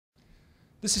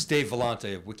This is Dave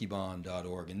Vellante of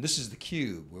Wikibon.org, and this is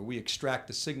theCUBE, where we extract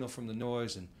the signal from the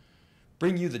noise and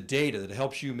bring you the data that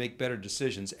helps you make better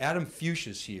decisions. Adam Fuchs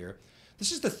is here.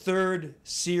 This is the third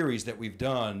series that we've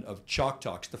done of Chalk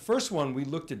Talks. The first one, we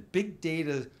looked at big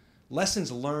data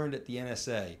lessons learned at the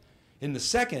NSA. In the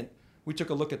second, we took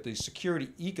a look at the security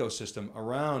ecosystem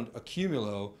around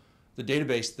Accumulo, the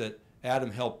database that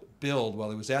Adam helped build while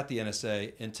he was at the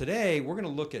NSA. And today, we're going to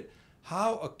look at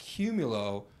how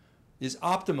Accumulo is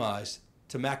optimized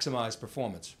to maximize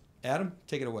performance. Adam,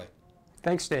 take it away.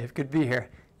 Thanks, Dave. Good to be here.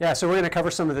 Yeah, so we're going to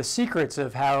cover some of the secrets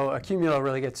of how Accumulo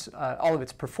really gets all of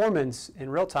its performance in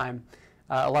real time.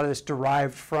 A lot of this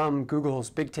derived from Google's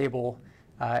big table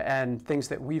and things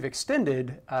that we've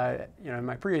extended in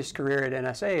my previous career at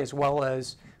NSA, as well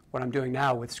as what I'm doing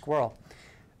now with sqrrl.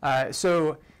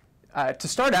 To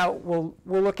start out, we'll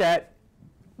look at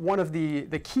one of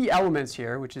the key elements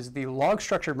here, which is the log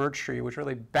structure merge tree, which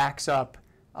really backs up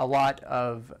a lot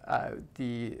of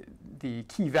the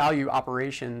key value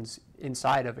operations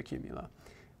inside of Accumulo.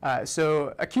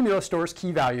 So Accumulo stores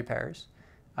key value pairs,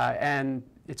 and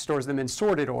it stores them in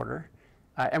sorted order.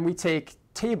 And we take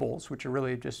tables, which are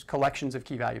really just collections of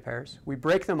key value pairs. We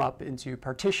break them up into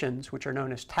partitions, which are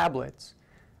known as tablets.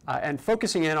 And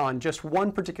focusing in on just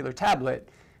one particular tablet,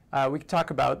 we can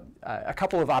talk about a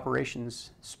couple of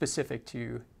operations specific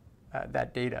to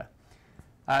that data.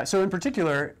 So in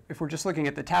particular, if we're just looking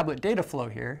at the tablet data flow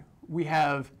here, we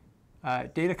have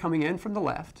data coming in from the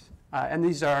left, and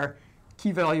these are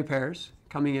key value pairs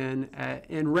coming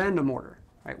in random order,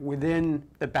 right, within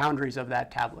the boundaries of that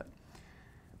tablet.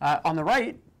 On the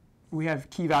right, we have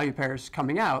key value pairs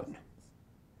coming out,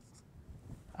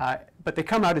 but they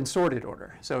come out in sorted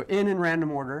order. So in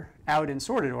random order, out in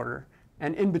sorted order.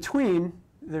 And in between,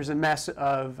 there's a mess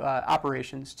of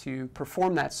operations to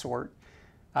perform that sort.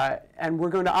 And we're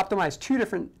going to optimize two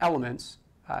different elements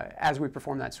as we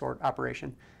perform that sort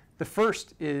operation. The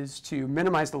first is to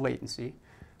minimize the latency.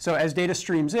 So as data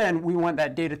streams in, we want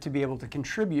that data to be able to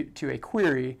contribute to a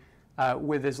query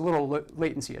with as little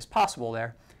latency as possible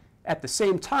there. At the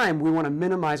same time, we want to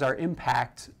minimize our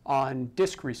impact on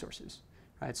disk resources.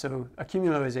 Right? So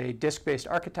Accumulo is a disk-based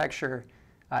architecture.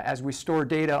 As we store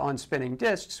data on spinning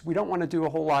disks, we don't want to do a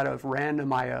whole lot of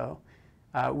random I/O.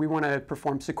 We want to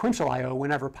perform sequential I/O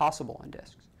whenever possible on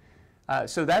disks.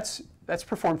 So that's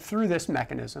performed through this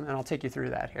mechanism, and I'll take you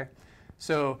through that here.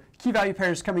 So key value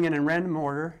pairs coming in random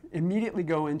order immediately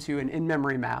go into an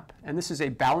in-memory map, and this is a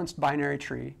balanced binary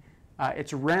tree.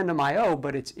 It's random I/O,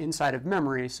 but it's inside of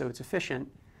memory, so it's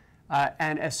efficient.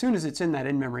 And as soon as it's in that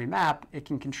in-memory map, it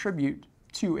can contribute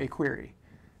to a query.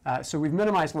 So we've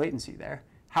minimized latency there.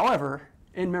 However,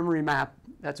 in-memory map,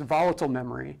 that's volatile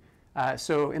memory.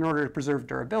 So in order to preserve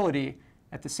durability,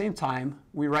 at the same time,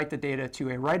 we write the data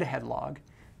to a write-ahead log.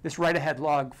 This write-ahead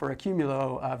log for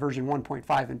Accumulo version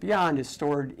 1.5 and beyond is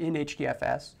stored in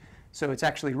HDFS. So it's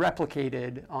actually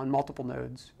replicated on multiple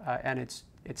nodes, and it's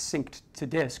synced to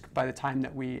disk by the time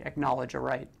that we acknowledge a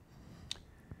write.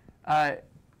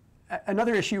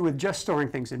 Another issue with just storing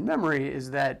things in memory is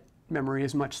that memory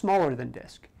is much smaller than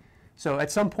disk. So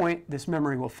at some point, this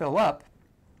memory will fill up,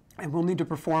 and we'll need to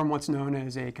perform what's known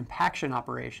as a compaction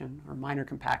operation, or minor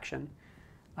compaction,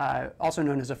 also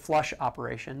known as a flush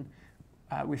operation.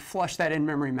 We flush that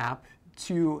in-memory map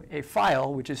to a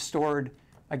file, which is stored,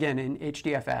 again, in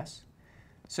HDFS.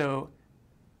 So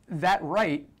that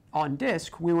write on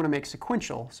disk, we want to make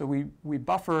sequential. So we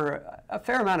buffer a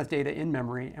fair amount of data in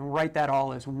memory and write that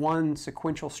all as one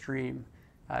sequential stream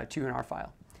to an R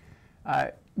file.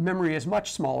 Memory is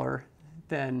much smaller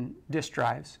than disk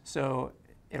drives, so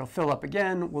it'll fill up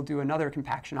again. We'll do another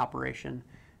compaction operation,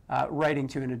 writing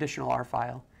to an additional R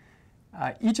file.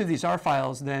 Each of these R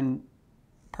files then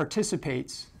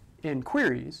participates in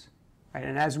queries, right?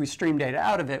 And as we stream data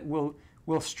out of it, we'll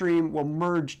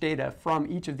merge data from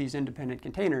each of these independent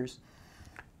containers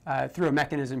through a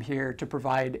mechanism here to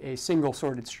provide a single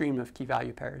sorted stream of key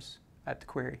value pairs at the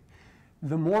query.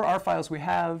 The more R files we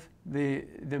have,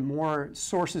 the more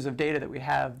sources of data that we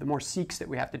have, the more seeks that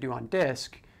we have to do on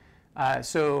disk.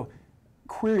 So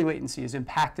query latency is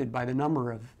impacted by the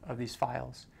number of these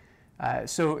files.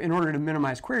 So in order to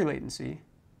minimize query latency,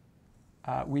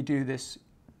 we do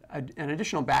an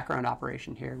additional background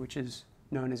operation here, which is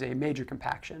known as a major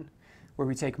compaction, where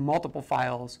we take multiple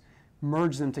files,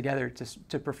 merge them together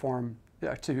to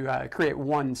create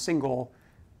one single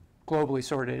globally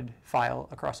sorted file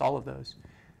across all of those.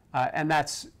 And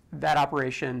that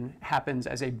operation happens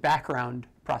as a background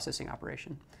processing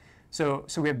operation. So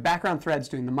we have background threads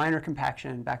doing the minor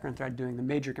compaction, background thread doing the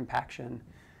major compaction,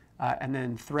 and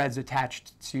then threads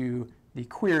attached to the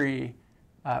query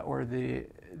or the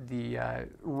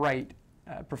write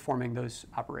performing those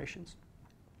operations.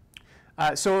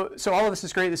 So all of this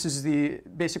is great. This is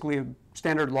basically a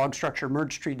standard log structure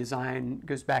merge tree design.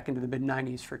 Goes back into the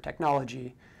mid-90s for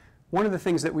technology. One of the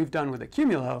things that we've done with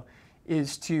Accumulo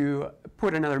is to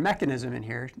put another mechanism in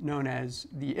here known as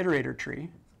the iterator tree.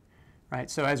 Right?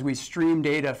 So as we stream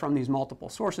data from these multiple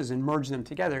sources and merge them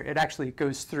together, it actually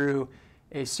goes through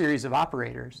a series of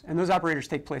operators. And those operators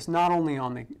take place not only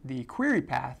on the query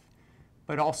path,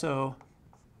 but also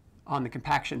on the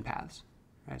compaction paths.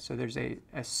 Right? So there's a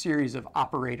series of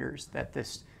operators that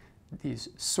these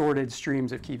sorted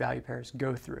streams of key value pairs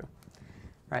go through.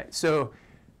 Right? So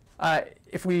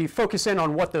if we focus in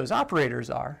on what those operators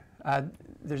are,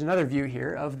 there's another view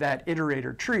here of that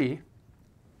iterator tree.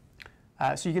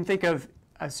 So you can think of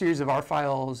a series of R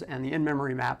files and the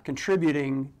in-memory map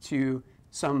contributing to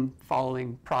some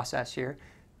following process here.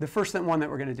 The first one that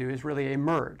we're going to do is really a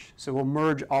merge. So we'll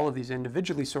merge all of these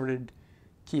individually sorted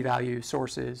key value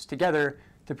sources together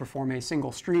to perform a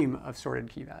single stream of sorted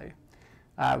key value.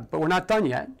 But we're not done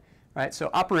yet. Right? So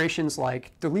operations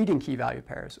like deleting key value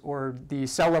pairs or the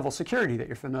cell level security that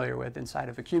you're familiar with inside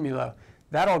of Accumulo,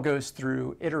 that all goes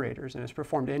through iterators and is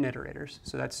performed in iterators.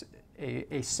 So that's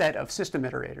a set of system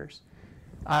iterators.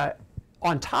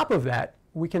 On top of that,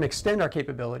 we can extend our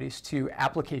capabilities to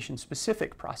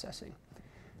application-specific processing.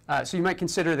 So you might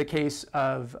consider the case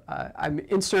of I'm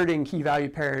inserting key value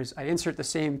pairs. I insert the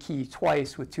same key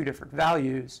twice with two different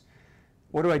values.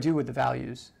 What do I do with the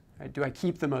values? Right? Do I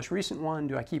keep the most recent one?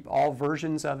 Do I keep all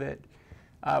versions of it?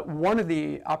 One of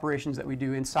the operations that we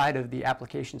do inside of the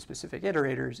application-specific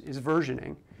iterators is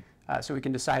versioning. So we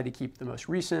can decide to keep the most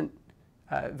recent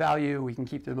value. We can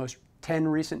keep the most 10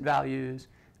 recent values.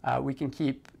 We can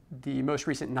keep the most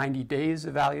recent 90 days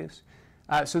of values.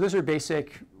 So those are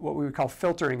basic, what we would call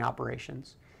filtering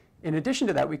operations. In addition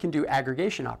to that, we can do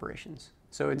aggregation operations.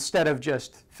 So instead of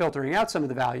just filtering out some of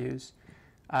the values,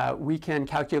 we can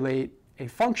calculate a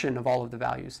function of all of the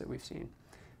values that we've seen.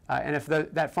 And if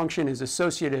that function is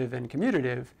associative and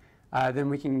commutative, then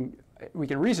we can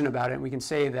reason about it, and we can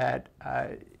say that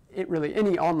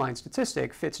any online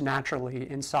statistic fits naturally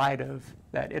inside of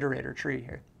that iterator tree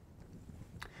here.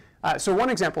 So one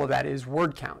example of that is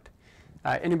word count.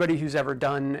 Anybody who's ever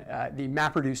done the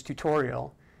MapReduce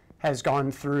tutorial has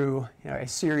gone through a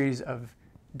series of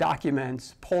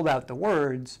documents, pulled out the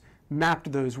words,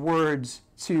 mapped those words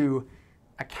to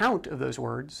a count of those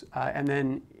words, and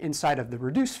then inside of the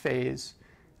reduce phase,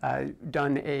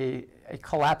 done a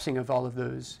collapsing of all of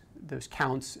those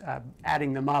counts,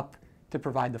 adding them up to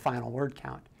provide the final word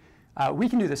count. We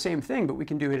can do the same thing, but we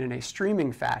can do it in a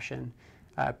streaming fashion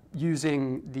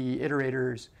using the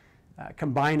iterators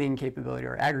combining capability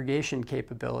or aggregation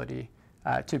capability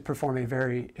to perform a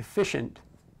very efficient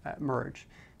merge.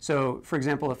 So for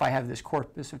example, if I have this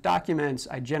corpus of documents,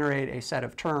 I generate a set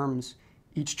of terms.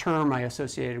 Each term I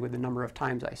associated with the number of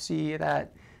times I see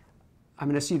that. I'm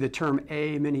going to see the term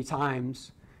A many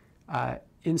times.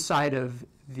 Inside of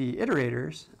the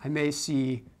iterators, I may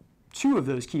see two of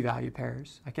those key value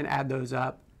pairs. I can add those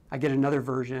up. I get another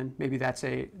version. Maybe that's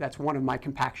one of my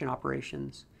compaction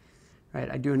operations. Right?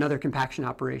 I do another compaction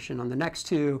operation on the next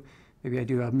two. Maybe I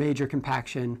do a major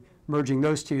compaction, merging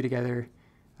those two together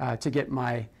to get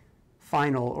my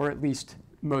final, or at least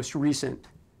most recent,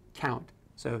 count.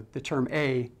 So the term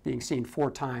A being seen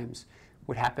 4 times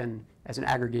would happen as an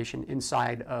aggregation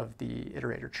inside of the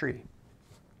iterator tree.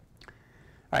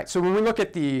 All right, so when we look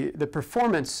at the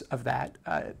performance of that,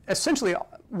 essentially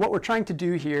what we're trying to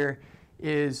do here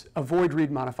is avoid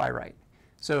read, modify, write.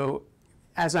 So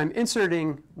as I'm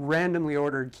inserting randomly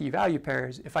ordered key value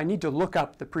pairs, if I need to look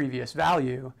up the previous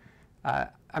value,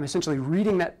 I'm essentially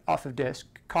reading that off of disk,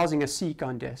 causing a seek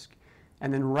on disk,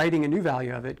 and then writing a new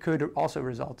value of it could also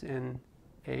result in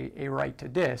a write to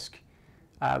disk.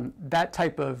 That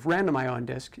type of random I/O on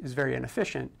disk is very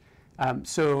inefficient.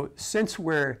 So since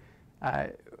we're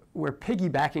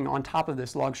piggybacking on top of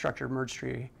this log structure merge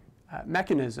tree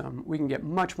mechanism, we can get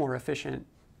much more efficient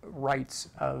writes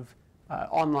of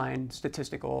online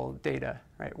statistical data,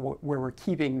 right, where we're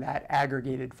keeping that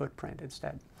aggregated footprint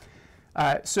instead.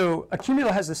 So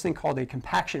Accumulo has this thing called a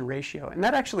compaction ratio, and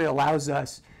that actually allows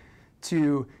us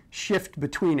to shift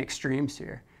between extremes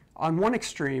here. On one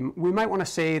extreme, we might want to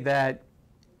say that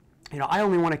I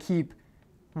only want to keep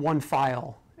one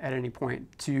file at any point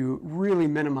to really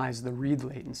minimize the read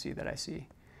latency that I see.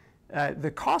 The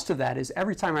cost of that is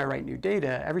every time I write new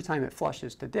data, every time it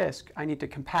flushes to disk, I need to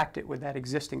compact it with that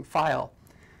existing file.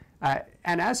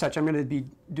 And as such, I'm going to be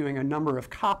doing a number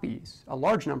of copies, a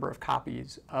large number of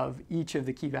copies of each of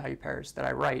the key value pairs that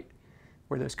I write,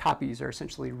 where those copies are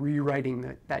essentially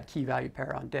rewriting that key value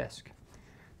pair on disk.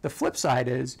 The flip side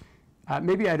is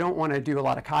maybe I don't want to do a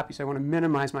lot of copies. I want to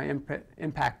minimize my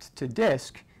impact to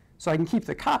disk so I can keep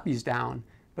the copies down,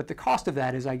 but the cost of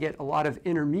that is I get a lot of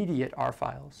intermediate R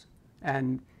files,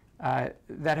 and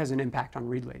that has an impact on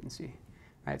read latency.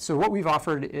 Right? So what we've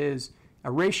offered is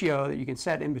a ratio that you can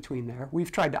set in between there.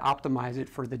 We've tried to optimize it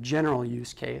for the general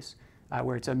use case,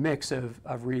 where it's a mix of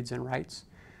reads and writes.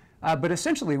 But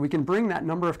essentially, we can bring that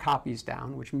number of copies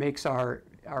down, which makes our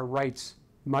writes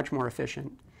much more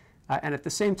efficient, and at the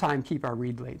same time keep our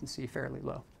read latency fairly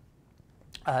low.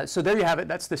 So there you have it.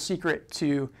 That's the secret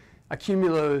to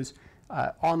Accumulo's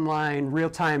online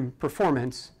real-time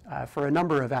performance for a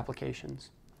number of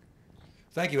applications.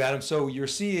 Thank you, Adam. So you're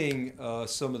seeing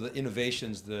some of the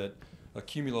innovations that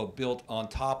Accumulo built on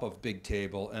top of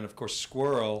Bigtable, and of course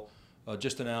sqrrl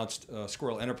just announced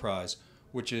sqrrl Enterprise,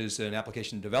 which is an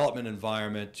application development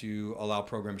environment to allow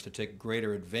programmers to take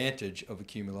greater advantage of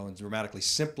Accumulo and dramatically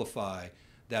simplify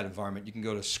that environment. You can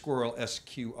go to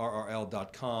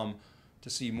sqrrl.com to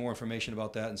see more information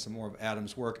about that and some more of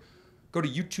Adam's work. Go to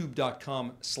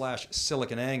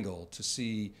youtube.com/siliconangle to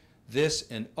see this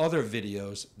and other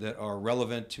videos that are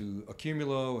relevant to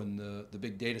Accumulo and the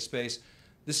big data space.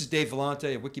 This is Dave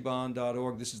Vellante at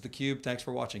Wikibon.org. This is theCUBE. Thanks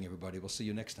for watching, everybody. We'll see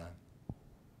you next time.